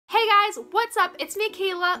Hey guys, what's up? It's me,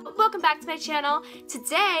 Kayla. Welcome back to my channel.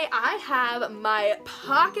 Today I have my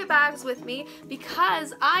pocket bags with me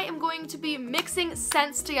because I am going to be mixing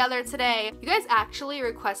scents together today. You guys actually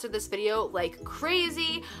requested this video like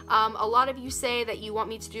crazy. A lot of you say that you want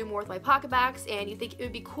me to do more with my pocket bags and you think it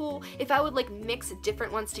would be cool if I would like mix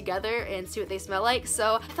different ones together and see what they smell like.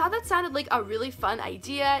 So I thought that sounded like a really fun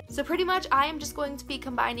idea. So pretty much I am just going to be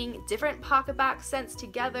combining different pocket bag scents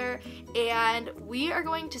together and we are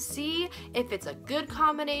going to see if it's a good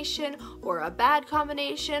combination or a bad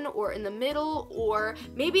combination or in the middle, or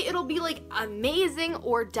maybe it'll be like amazing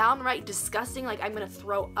or downright disgusting, like I'm gonna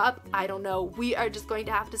throw up. I don't know. We are just going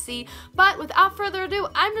to have to see. But without further ado,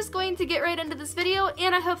 I'm just going to get right into this video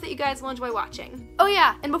and I hope that you guys will enjoy watching. Oh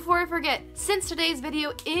yeah, and before I forget, since today's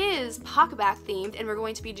video is pocket bag themed and we're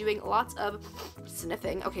going to be doing lots of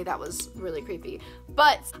sniffing. Okay, that was really creepy.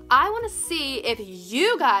 But I want to see if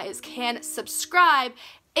you guys can subscribe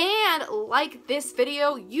and like this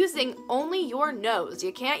video using only your nose.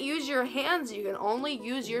 You can't use your hands, you can only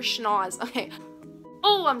use your schnoz. Okay.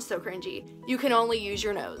 Oh, I'm so cringy. You can only use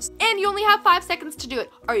your nose. And you only have 5 seconds to do it.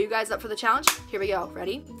 Are you guys up for the challenge? Here we go.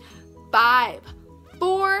 Ready? 5,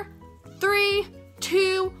 4, 3,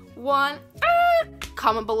 2, 1.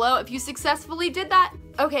 Comment below if you successfully did that.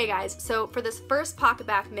 Okay guys, so for this first pocket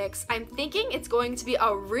bag mix, I'm thinking it's going to be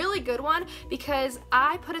a really good one because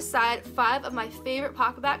I put aside 5 of my favorite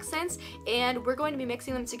pocket bag scents and we're going to be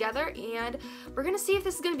mixing them together and we're going to see if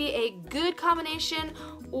this is going to be a good combination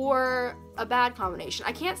or a bad combination.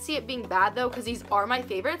 I can't see it being bad though because these are my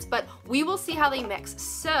favorites, but we will see how they mix.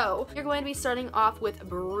 So you're going to be starting off with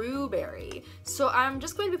Brewberry. So I'm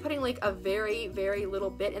just going to be putting like a very, very little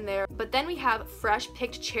bit in there. But then we have fresh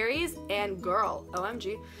picked cherries and girl, OMG.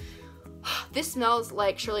 This smells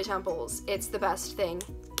like Shirley Temples. It's the best thing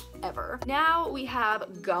ever. Now we have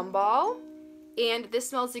Gumball, and this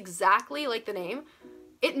smells exactly like the name.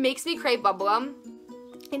 It makes me crave bubblegum.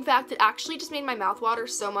 In fact, it actually just made my mouth water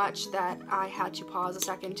so much that I had to pause a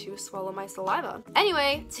second to swallow my saliva.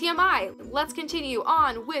 Anyway, TMI, let's continue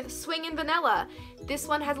on with Swingin' Vanilla. This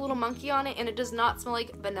one has a little monkey on it and it does not smell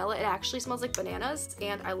like vanilla. It actually smells like bananas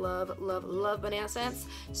and I love, love, love banana scents.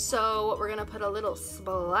 So we're gonna put a little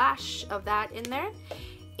splash of that in there.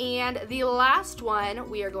 And the last one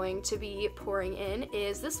we are going to be pouring in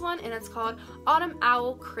is this one, and it's called Autumn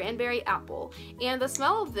Owl Cranberry Apple. And the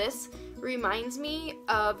smell of this reminds me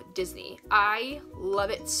of Disney. I love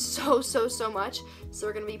it so, so, so much. So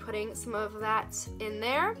we're going to be putting some of that in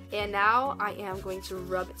there. And now I am going to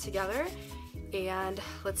rub it together. And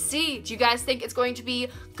let's see, do you guys think it's going to be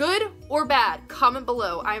good or bad? Comment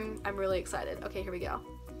below. I'm really excited. Okay, here we go.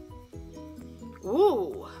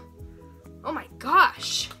 Ooh. Oh my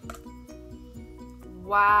gosh.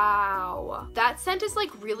 Wow. That scent is like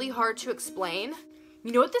really hard to explain.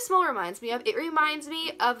 You know what this smell reminds me of? It reminds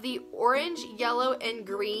me of the orange, yellow, and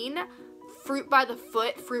green Fruit by the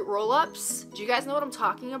Foot fruit roll-ups. Do you guys know what I'm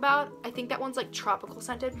talking about? I think that one's like tropical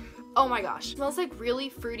scented. Oh my gosh. It smells like really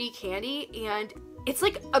fruity candy and it's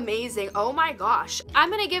like amazing. Oh my gosh. I'm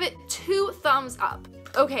gonna give it 2 thumbs up.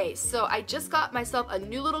 Okay, so I just got myself a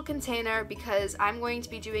new little container because I'm going to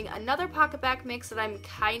be doing another pocket bag mix that I'm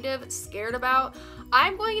kind of scared about.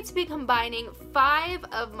 I'm going to be combining 5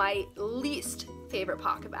 of my least favorite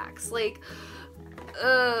pocket bags. Like,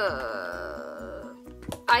 I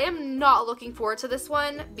am not looking forward to this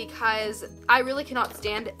one because I really cannot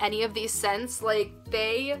stand any of these scents. Like,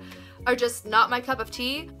 they are just not my cup of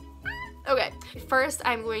tea. Okay, first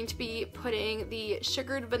I'm going to be putting the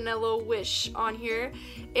Sugared Vanilla Wish on here,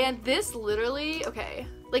 and this literally, okay,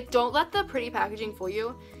 like don't let the pretty packaging fool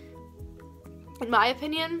you. In my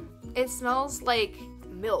opinion, it smells like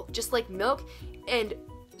milk, just like milk and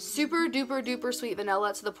super duper duper sweet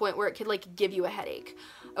vanilla to the point where it could like give you a headache.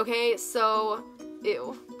 Okay, so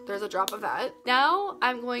ew, there's a drop of that. Now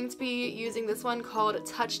I'm going to be using this one called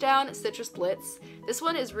Touchdown Citrus Blitz. This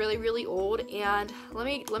one is really, really old, and let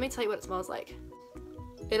me tell you what it smells like.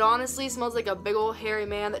 It honestly smells like a big old hairy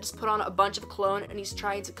man that just put on a bunch of cologne and he's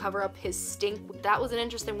trying to cover up his stink. That was an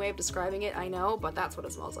interesting way of describing it, I know, but that's what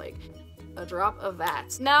it smells like. A drop of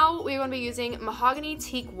that. Now we're going to be using Mahogany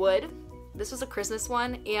Teak Wood. This was a Christmas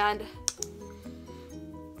one, and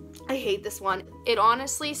I hate this one. It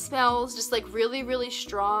honestly smells just like really, really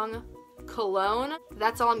strong cologne.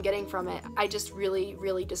 That's all I'm getting from it. I just really,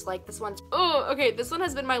 really dislike this one. Oh, okay, this one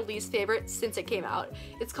has been my least favorite since it came out.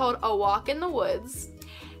 It's called A Walk in the Woods,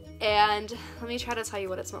 and let me try to tell you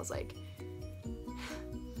what it smells like.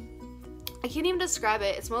 I can't even describe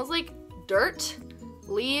it. It smells like dirt,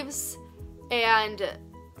 leaves, and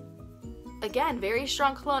again, very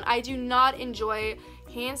strong cologne. I do not enjoy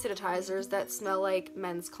hand sanitizers that smell like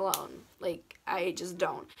men's cologne. Like, I just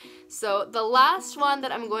don't. So the last one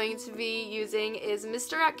that I'm going to be using is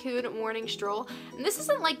Mr. Raccoon Morning Stroll. And this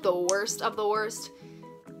isn't like the worst of the worst,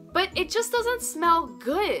 but it just doesn't smell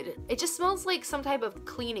good. It just smells like some type of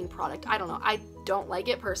cleaning product. I don't know. I don't like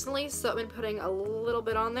it personally, so I've been putting a little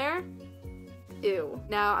bit on there. Ew.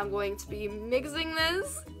 Now I'm going to be mixing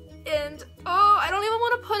this, and oh, I don't even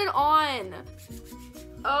want to put it on.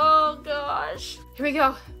 Oh gosh. Here we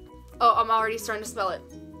go. Oh, I'm already starting to smell it.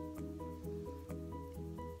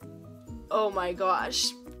 Oh my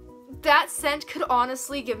gosh. That scent could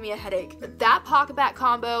honestly give me a headache. That Pocketbac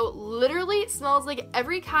combo literally smells like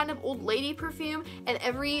every kind of old lady perfume and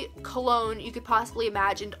every cologne you could possibly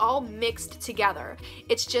imagine, all mixed together.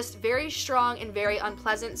 It's just very strong and very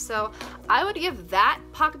unpleasant, so I would give that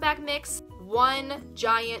Pocketbac mix one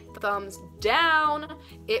giant thumbs down.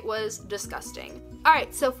 It was disgusting.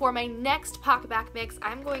 Alright, so for my next Pocketbac mix,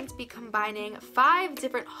 I'm going to be combining 5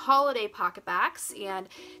 different holiday Pocketbacs, and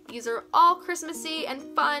these are all Christmassy and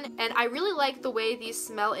fun, and I really like the way these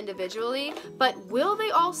smell individually, but will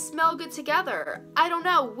they all smell good together? I don't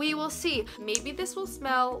know, we will see. Maybe this will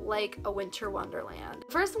smell like a winter wonderland.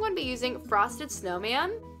 First, I'm going to be using Frosted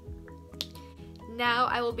Snowman. Now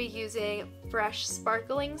I will be using Fresh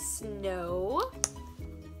Sparkling Snow.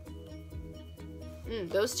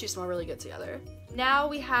 Those two smell really good together. Now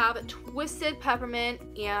we have Twisted Peppermint,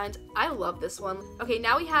 and I love this one. Okay,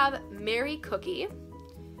 now we have Merry Cookie,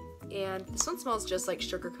 and this one smells just like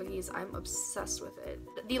sugar cookies. I'm obsessed with it.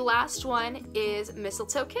 The last one is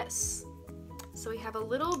Mistletoe Kiss. So we have a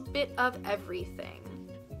little bit of everything.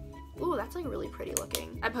 Ooh, that's like really pretty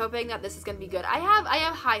looking. I'm hoping that this is gonna be good. I have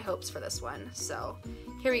high hopes for this one, so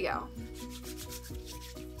here we go.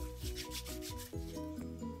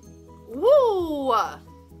 Woo!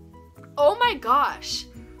 Oh my gosh.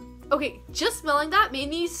 Okay, just smelling that made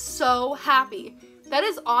me so happy. That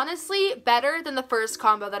is honestly better than the first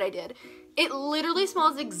combo that I did. It literally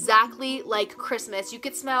smells exactly like Christmas. You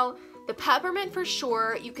could smell the peppermint for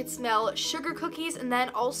sure, you could smell sugar cookies, and then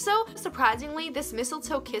also, surprisingly, this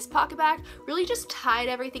Mistletoe Kiss Pocketbac really just tied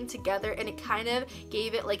everything together, and it kind of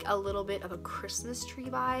gave it like a little bit of a Christmas tree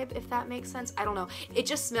vibe, if that makes sense. I don't know. It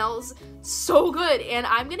just smells so good, and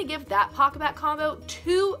I'm gonna give that Pocketbac combo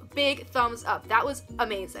 2 big thumbs up. That was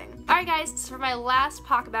amazing. Alright guys, so for my last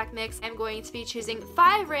Pocketbac mix, I'm going to be choosing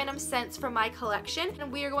 5 random scents from my collection,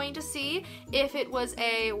 and we are going to see if it was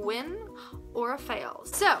a win or a fail.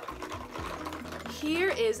 So, here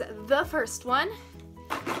is the first one.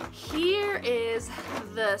 Here is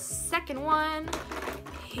the second one.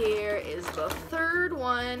 Here is the third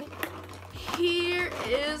one. Here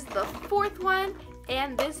is the fourth one.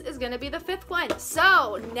 And this is gonna be the 5th one.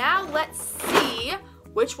 So, now let's see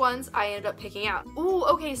which ones I ended up picking out. Ooh,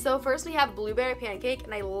 okay, so first we have Blueberry Pancake,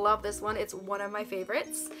 and I love this one. It's one of my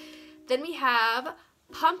favorites. Then we have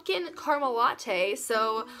Pumpkin Caramel Latte,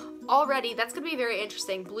 so already that's gonna be very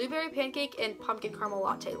interesting. Blueberry Pancake and Pumpkin Caramel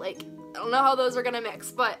Latte, like, I don't know how those are gonna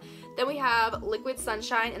mix. But then we have Liquid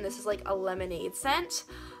Sunshine, and this is like a lemonade scent.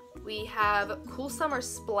 We have Cool Summer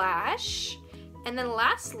Splash, and then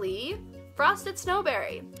lastly, Frosted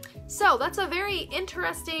Snowberry. So that's a very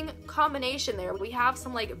interesting combination there. We have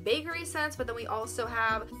some like bakery scents, but then we also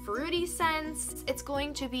have fruity scents. It's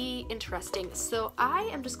going to be interesting. So I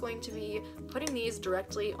am just going to be putting these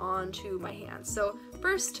directly onto my hands. So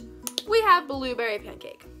first we have Blueberry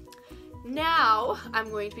Pancake. Now I'm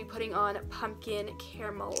going to be putting on Pumpkin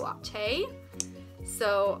Caramel Latte.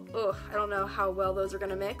 So, I don't know how well those are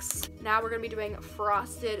gonna mix. Now we're gonna be doing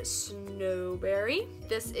Frosted Snowberry.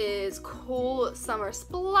 This is Cool Summer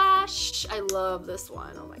Splash. I love this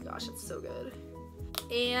one. Oh my gosh, it's so good.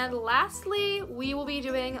 And lastly, we will be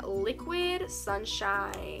doing Liquid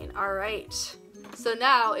Sunshine. All right. So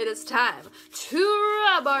now it is time to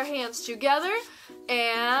rub our hands together,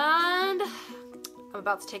 and I'm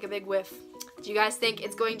about to take a big whiff. Do you guys think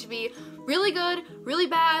it's going to be really good, really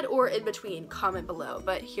bad, or in between? Comment below,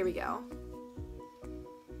 but here we go.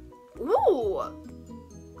 Ooh!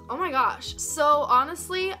 Oh my gosh. So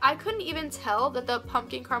honestly, I couldn't even tell that the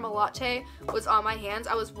Pumpkin Caramel Latte was on my hands.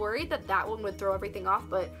 I was worried that that one would throw everything off,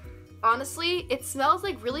 but honestly, it smells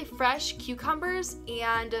like really fresh cucumbers,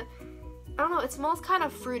 and I don't know, it smells kind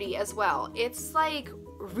of fruity as well. It's like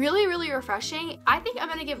really, really refreshing. I think I'm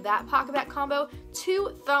gonna give that Pocketbac combo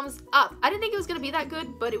 2 thumbs up. I didn't think it was gonna be that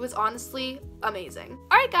good, but it was honestly amazing.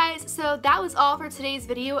 Alright guys, so that was all for today's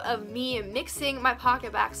video of me mixing my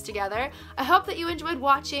Pocketbacs together. I hope that you enjoyed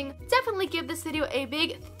watching. Definitely give this video a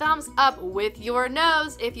big thumbs up with your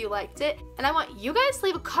nose if you liked it. And I want you guys to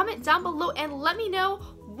leave a comment down below and let me know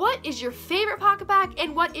what is your favorite Pocketbac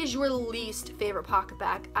and what is your least favorite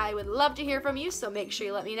Pocketbac? I would love to hear from you, so make sure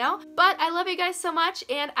you let me know. But I love you guys so much,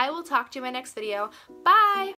 and I will talk to you in my next video. Bye!